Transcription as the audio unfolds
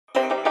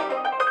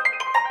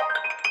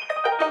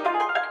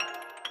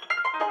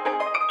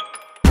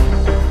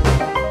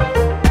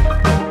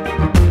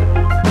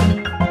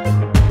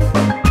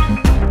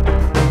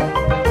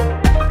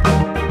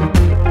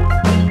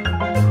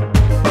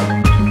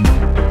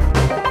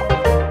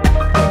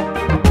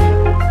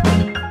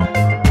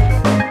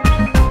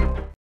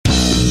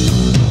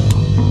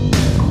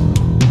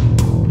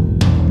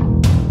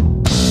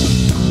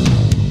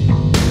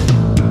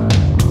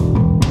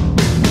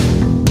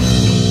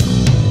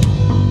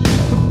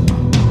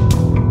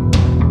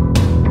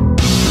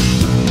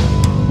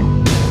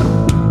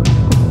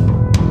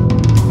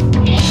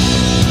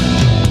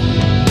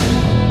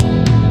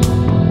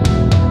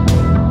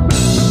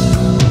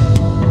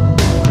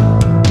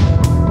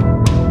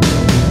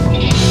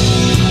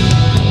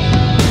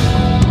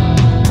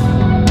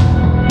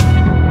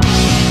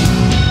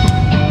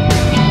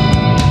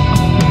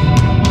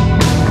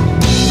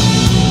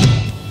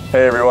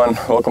Hey everyone,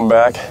 welcome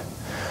back.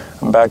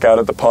 I'm back out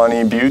at the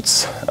Pawnee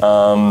Buttes.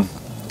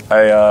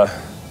 I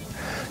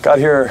got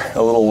here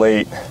a little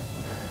late.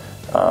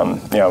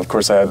 Of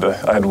course I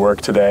had work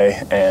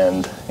today,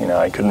 and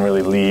I couldn't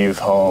really leave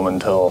home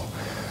until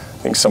I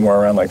think somewhere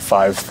around like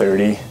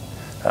 5:30.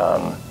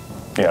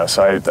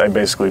 So I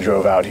basically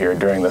drove out here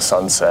during the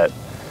sunset,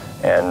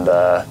 and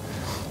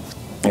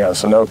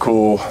so no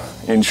cool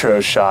intro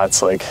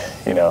shots like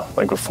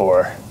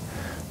before,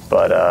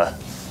 but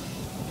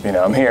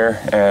I'm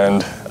here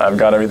and I've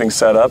got everything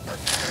set up.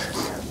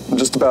 I'm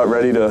just about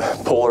ready to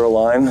polar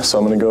align, so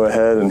I'm going to go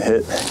ahead and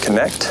hit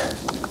connect.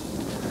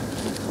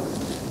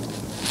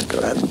 Go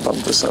ahead and bump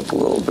this up a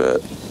little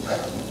bit.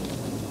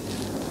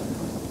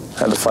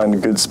 Had to find a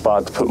good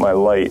spot to put my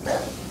light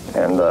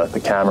and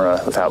the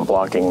camera without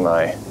blocking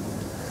my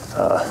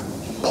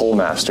pole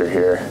master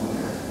here,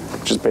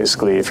 which is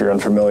basically, if you're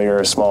unfamiliar,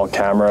 a small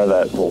camera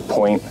that will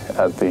point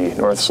at the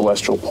North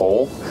Celestial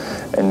Pole,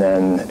 and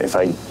then if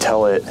I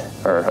tell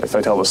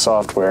the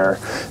software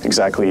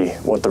exactly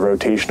what the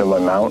rotation of my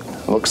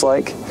mount looks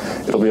like,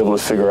 it'll be able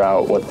to figure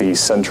out what the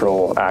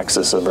central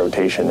axis of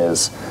rotation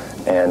is,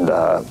 and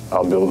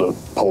I'll be able to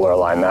polar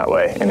align that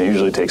way, and it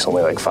usually takes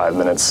only like 5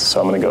 minutes, so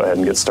I'm going to go ahead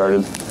and get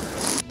started.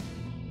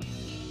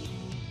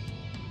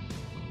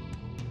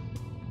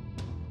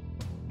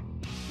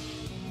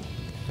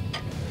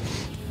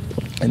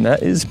 And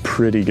that is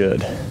pretty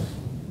good.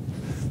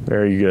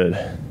 Very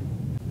good.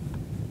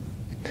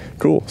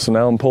 Cool, so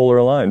now I'm polar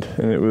aligned,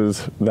 and it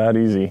was that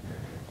easy.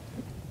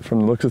 From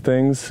the looks of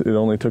things, it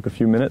only took a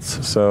few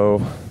minutes,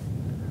 so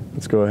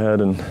let's go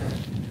ahead and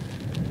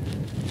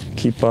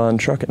keep on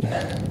trucking.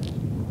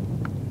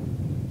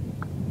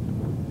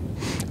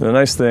 The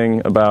nice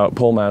thing about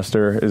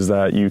PoleMaster is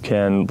that you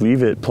can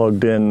leave it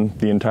plugged in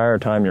the entire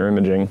time you're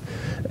imaging,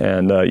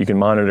 and you can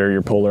monitor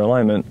your polar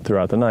alignment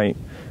throughout the night.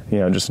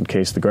 Just in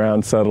case the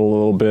ground settled a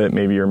little bit,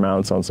 maybe your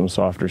mount's on some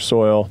softer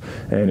soil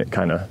and it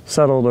kind of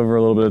settled over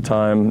a little bit of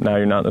time. Now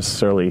you're not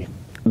necessarily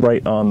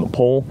right on the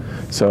pole,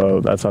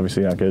 so that's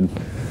obviously not good.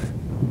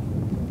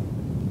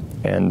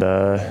 And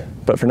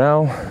but for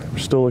now, we're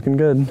still looking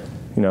good.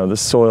 This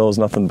soil is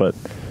nothing but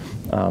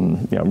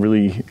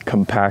really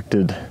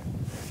compacted,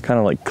 kind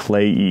of like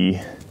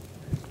clay-y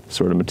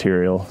sort of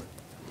material,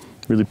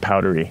 really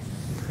powdery,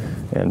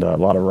 and a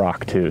lot of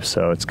rock too,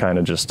 so it's kind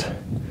of just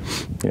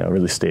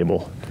really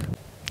stable.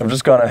 I've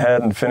just gone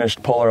ahead and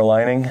finished polar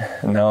aligning,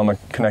 and now I'm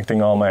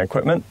connecting all my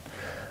equipment.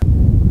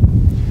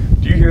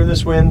 Do you hear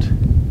this wind?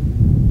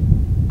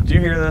 Do you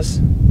hear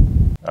this?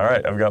 All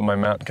right, I've got my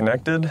mount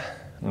connected.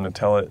 I'm going to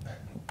tell it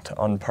to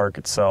unpark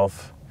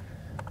itself,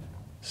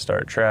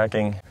 start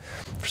tracking.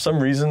 For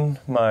some reason,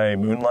 my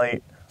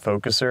Moonlight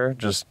focuser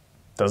just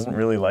doesn't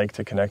really like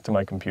to connect to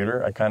my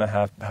computer. I kind of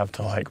have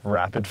to like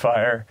rapid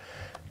fire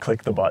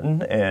click the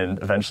button,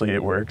 and eventually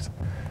it worked.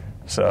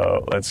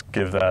 So let's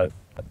give that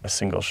a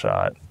single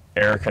shot.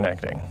 Error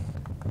connecting.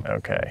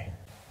 Okay.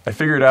 I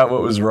figured out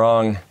what was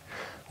wrong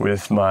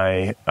with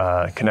my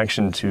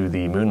connection to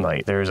the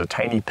Moonlight. There's a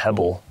tiny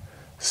pebble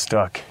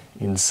stuck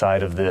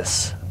inside of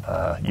this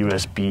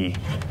USB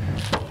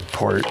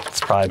port. It's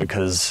probably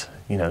because,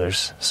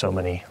 there's so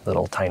many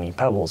little tiny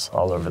pebbles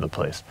all over the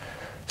place.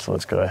 So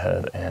let's go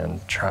ahead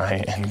and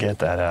try and get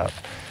that out.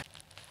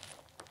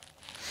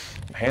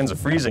 My hands are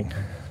freezing.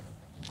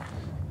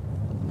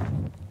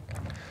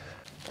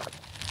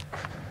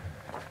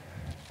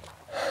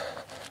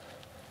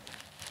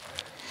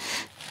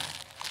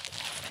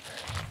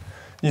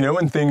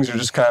 When things are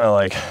just kind of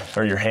like,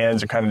 or your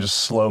hands are kind of just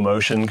slow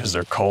motion because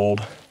they're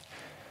cold?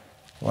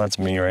 Well, that's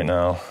me right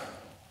now.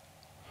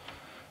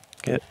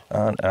 Get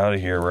on out of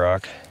here,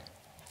 rock.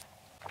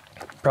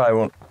 Probably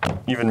won't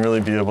even really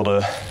be able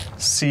to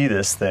see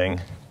this thing,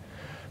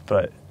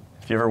 but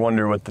if you ever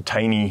wonder what the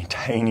tiny,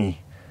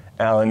 tiny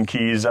Allen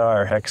keys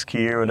are, hex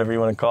key or whatever you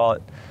want to call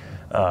it,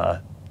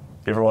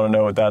 if you ever want to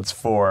know what that's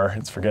for,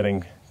 it's for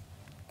getting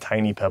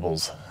tiny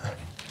pebbles.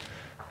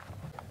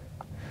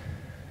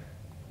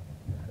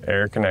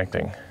 Error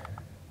connecting.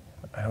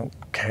 I don't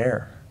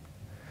care.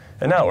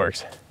 And now it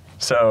works.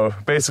 So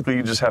basically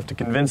you just have to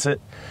convince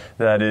it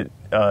that it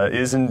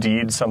is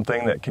indeed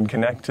something that can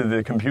connect to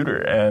the computer,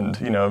 and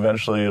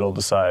eventually it'll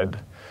decide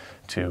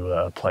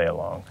to play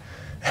along.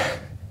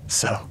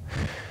 So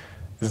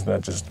isn't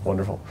that just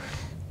wonderful?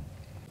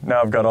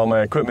 Now I've got all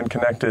my equipment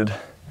connected,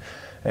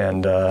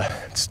 and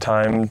it's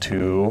time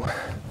to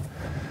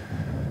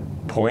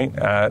point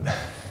at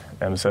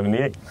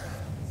M78.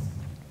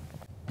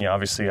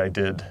 Obviously I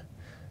did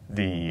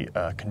the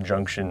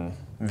conjunction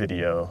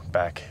video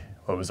back,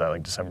 what was that,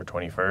 like December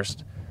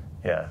 21st?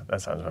 Yeah,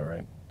 that sounds about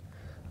right.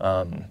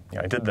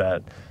 I did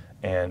that,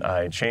 and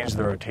I changed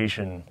the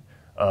rotation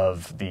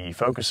of the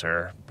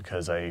focuser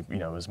because I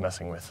was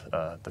messing with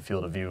the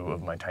field of view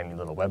of my tiny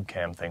little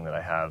webcam thing that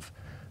I have.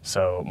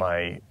 So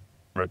my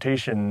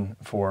rotation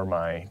for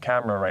my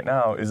camera right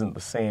now isn't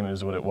the same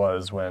as what it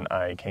was when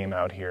I came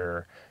out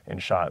here and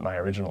shot my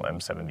original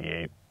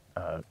M78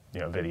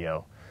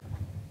 video.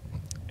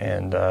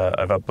 And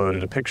I've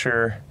uploaded a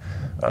picture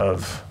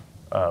of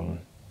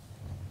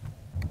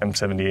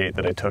M78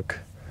 that I took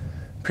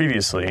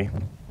previously,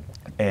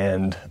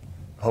 and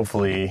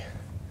hopefully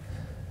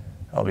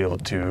I'll be able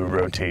to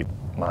rotate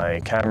my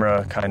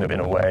camera kind of in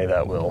a way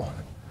that will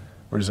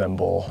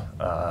resemble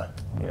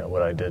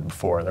what I did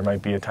before. There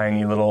might be a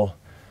tiny little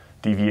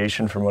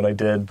deviation from what I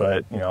did,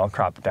 but I'll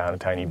crop it down a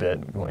tiny bit.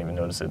 You won't even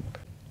notice it.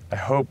 I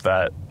hope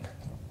that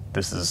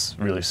this is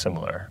really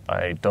similar.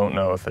 I don't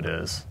know if it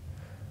is.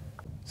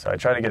 So I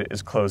try to get it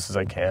as close as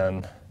I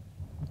can,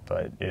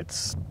 but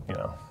it's,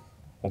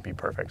 won't be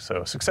perfect.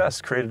 So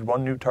success, created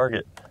one new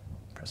target.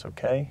 Press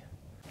OK.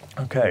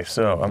 Okay,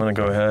 so I'm gonna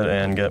go ahead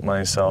and get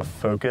myself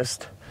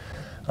focused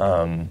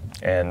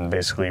and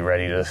basically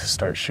ready to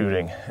start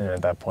shooting. And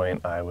at that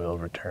point, I will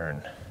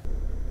return.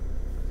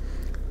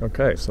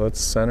 Okay, so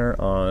let's center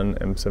on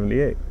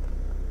M78.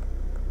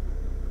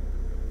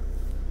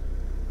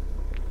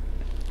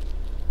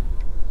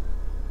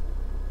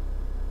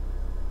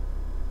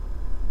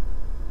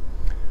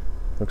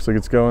 Looks like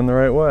it's going the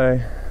right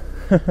way.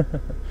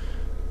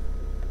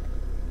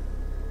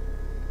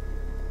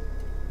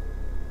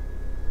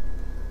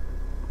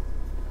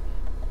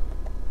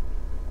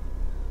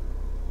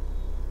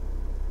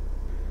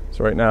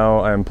 So right now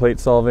I'm plate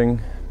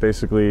solving.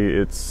 Basically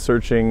it's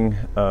searching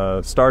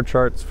star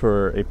charts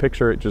for a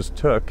picture it just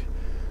took.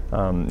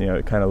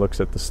 It kind of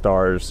looks at the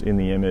stars in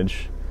the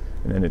image,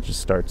 and then it just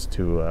starts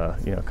to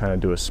kind of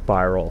do a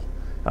spiral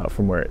out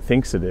from where it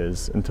thinks it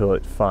is until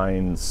it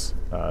finds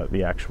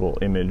the actual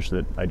image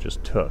that I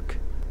just took.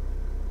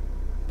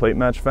 Plate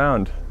match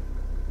found.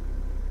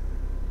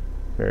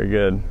 Very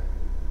good.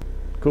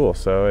 Cool,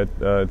 so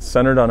it's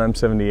centered on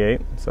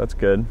M78, so that's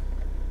good.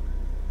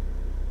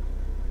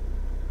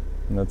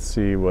 And let's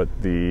see what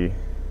the...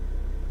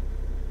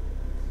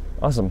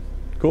 Awesome.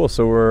 Cool,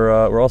 so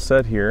we're all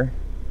set here.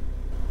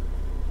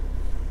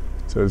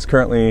 So it's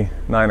currently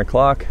 9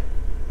 o'clock.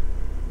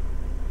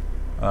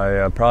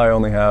 I probably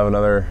only have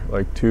another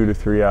like 2 to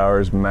 3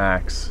 hours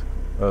max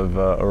of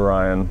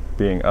Orion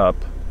being up.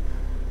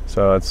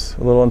 So it's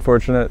a little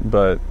unfortunate,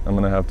 but I'm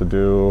gonna have to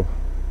do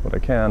what I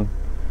can.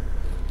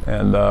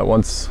 And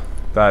once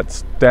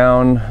that's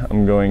down,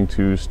 I'm going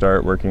to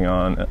start working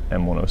on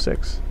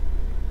M106.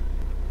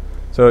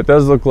 So it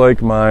does look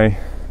like my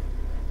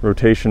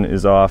rotation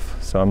is off,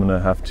 so I'm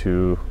gonna have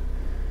to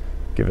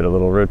give it a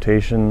little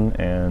rotation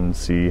and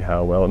see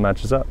how well it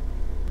matches up.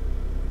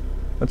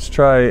 Let's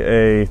try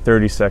a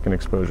 30-second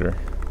exposure.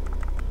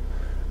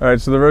 All right,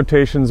 so the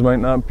rotations might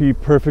not be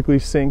perfectly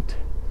synced,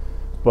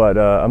 but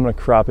I'm gonna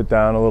crop it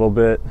down a little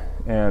bit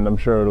and I'm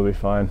sure it'll be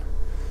fine.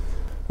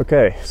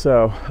 Okay,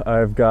 so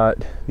I've got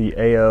the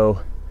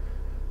AO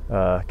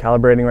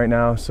calibrating right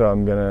now, so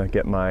I'm gonna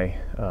get my,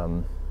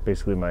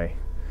 basically my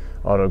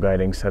auto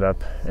guiding set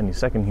up any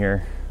second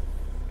here.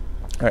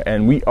 All right,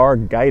 and we are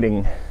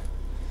guiding.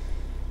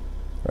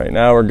 Right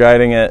now we're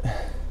guiding at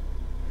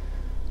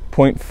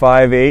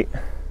 0.58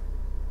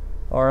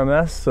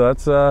 RMS, so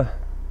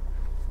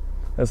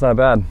that's not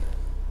bad.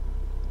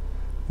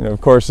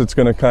 Of course it's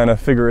gonna kind of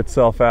figure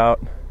itself out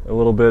a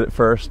little bit at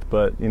first,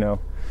 but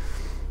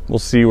we'll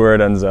see where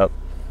it ends up.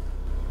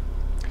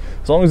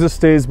 As long as this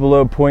stays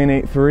below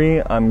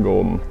 0.83, I'm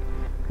golden.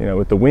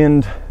 With the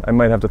wind, I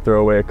might have to throw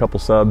away a couple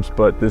subs,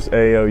 but this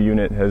AO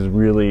unit has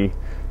really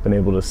been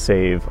able to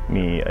save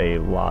me a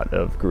lot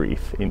of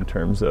grief in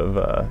terms of,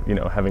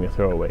 having to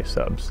throw away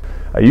subs.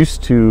 I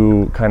used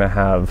to kind of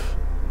have,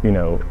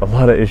 a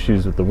lot of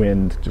issues with the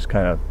wind, just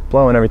kind of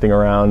blowing everything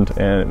around,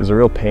 and it was a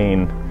real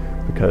pain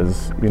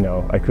because,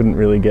 I couldn't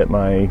really get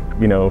my,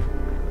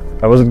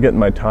 I wasn't getting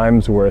my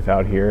time's worth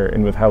out here,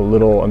 and with how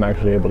little I'm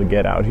actually able to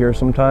get out here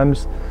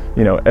sometimes,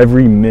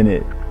 every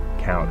minute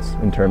counts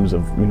in terms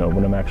of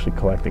when I'm actually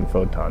collecting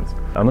photons.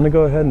 I'm gonna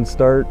go ahead and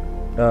start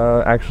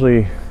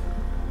actually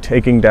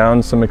taking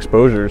down some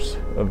exposures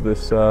of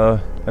this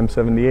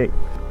M78.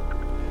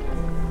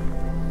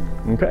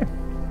 Okay,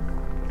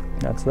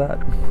 that's that.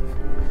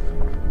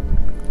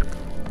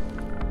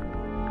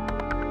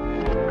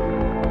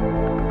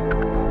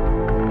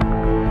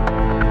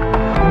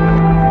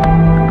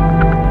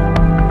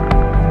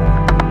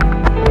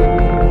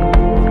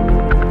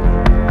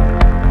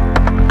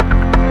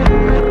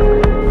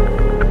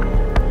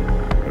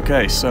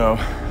 Okay, so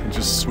I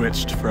just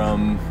switched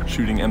from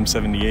shooting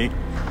M78.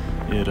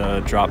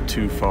 It dropped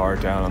too far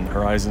down on the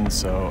horizon,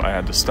 so I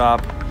had to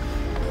stop.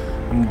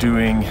 I'm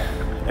doing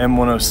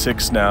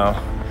M106 now,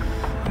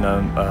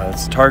 and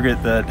it's a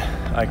target that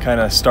I kind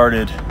of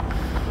started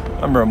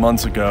a number of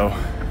months ago,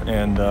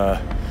 and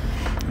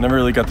never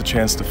really got the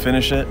chance to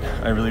finish it.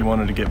 I really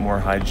wanted to get more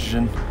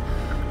hydrogen,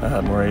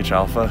 more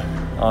H-alpha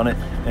on it,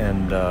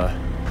 and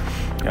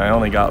I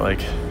only got I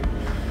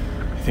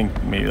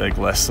think maybe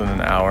less than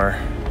an hour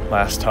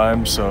last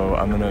time, so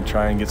I'm gonna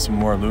try and get some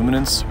more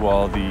luminance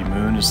while the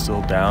moon is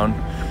still down,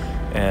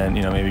 and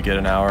maybe get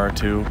an hour or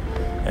two,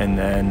 and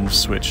then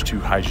switch to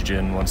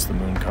hydrogen once the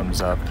moon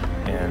comes up,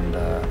 and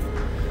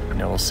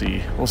we'll see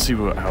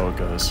how it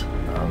goes.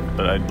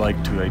 But I'd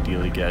like to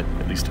ideally get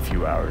at least a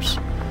few hours.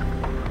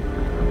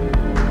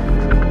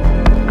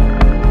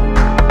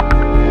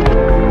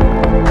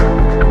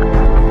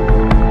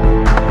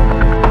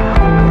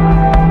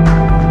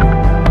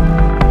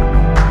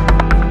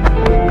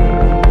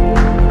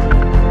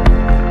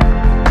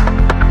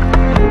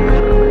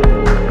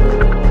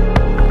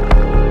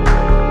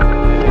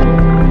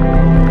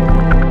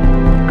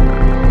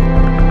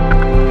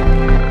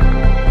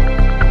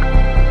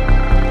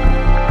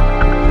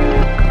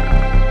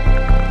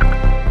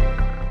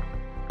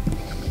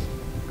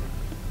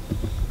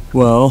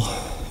 Well,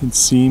 it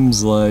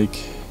seems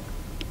like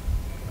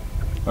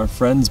our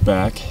friend's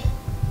back.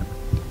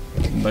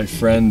 And by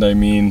friend, I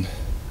mean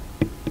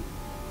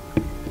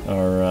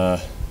our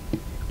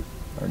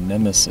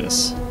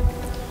nemesis.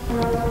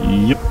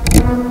 Yep.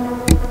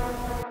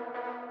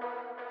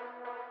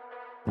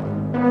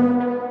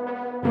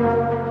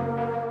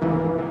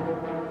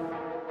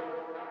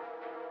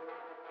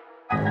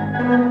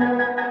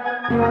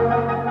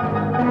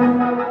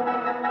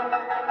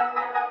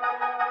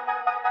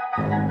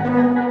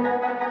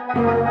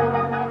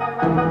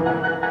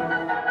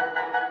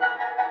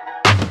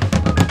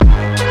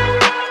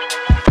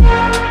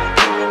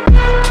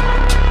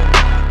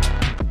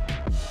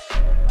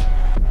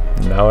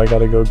 Now I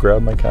gotta go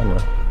grab my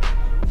camera.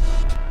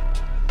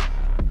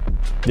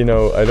 You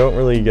know, I don't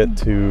really get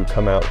to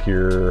come out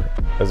here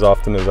as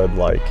often as I'd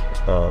like.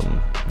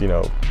 You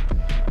know,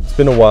 it's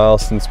been a while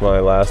since my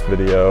last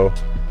video.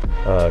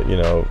 You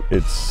know,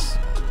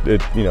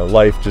 you know,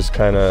 life just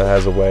kind of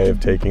has a way of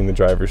taking the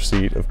driver's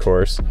seat, of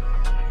course.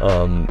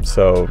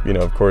 So, you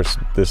know, of course,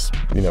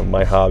 you know,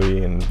 my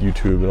hobby and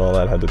YouTube and all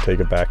that had to take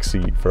a back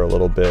seat for a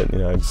little bit. You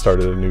know, I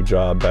started a new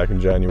job back in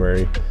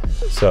January.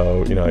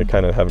 So, you know, I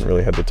kind of haven't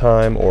really had the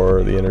time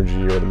or the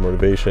energy or the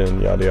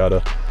motivation, yada,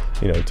 yada,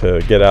 you know,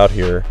 to get out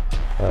here.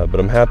 But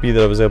I'm happy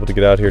that I was able to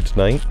get out here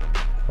tonight.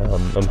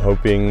 I'm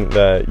hoping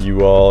that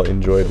you all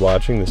enjoyed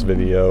watching this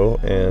video,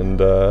 and,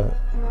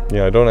 you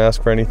know, I don't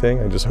ask for anything.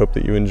 I just hope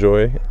that you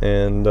enjoy,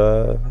 and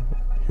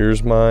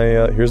here's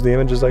the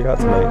images I got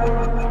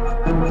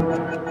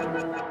tonight.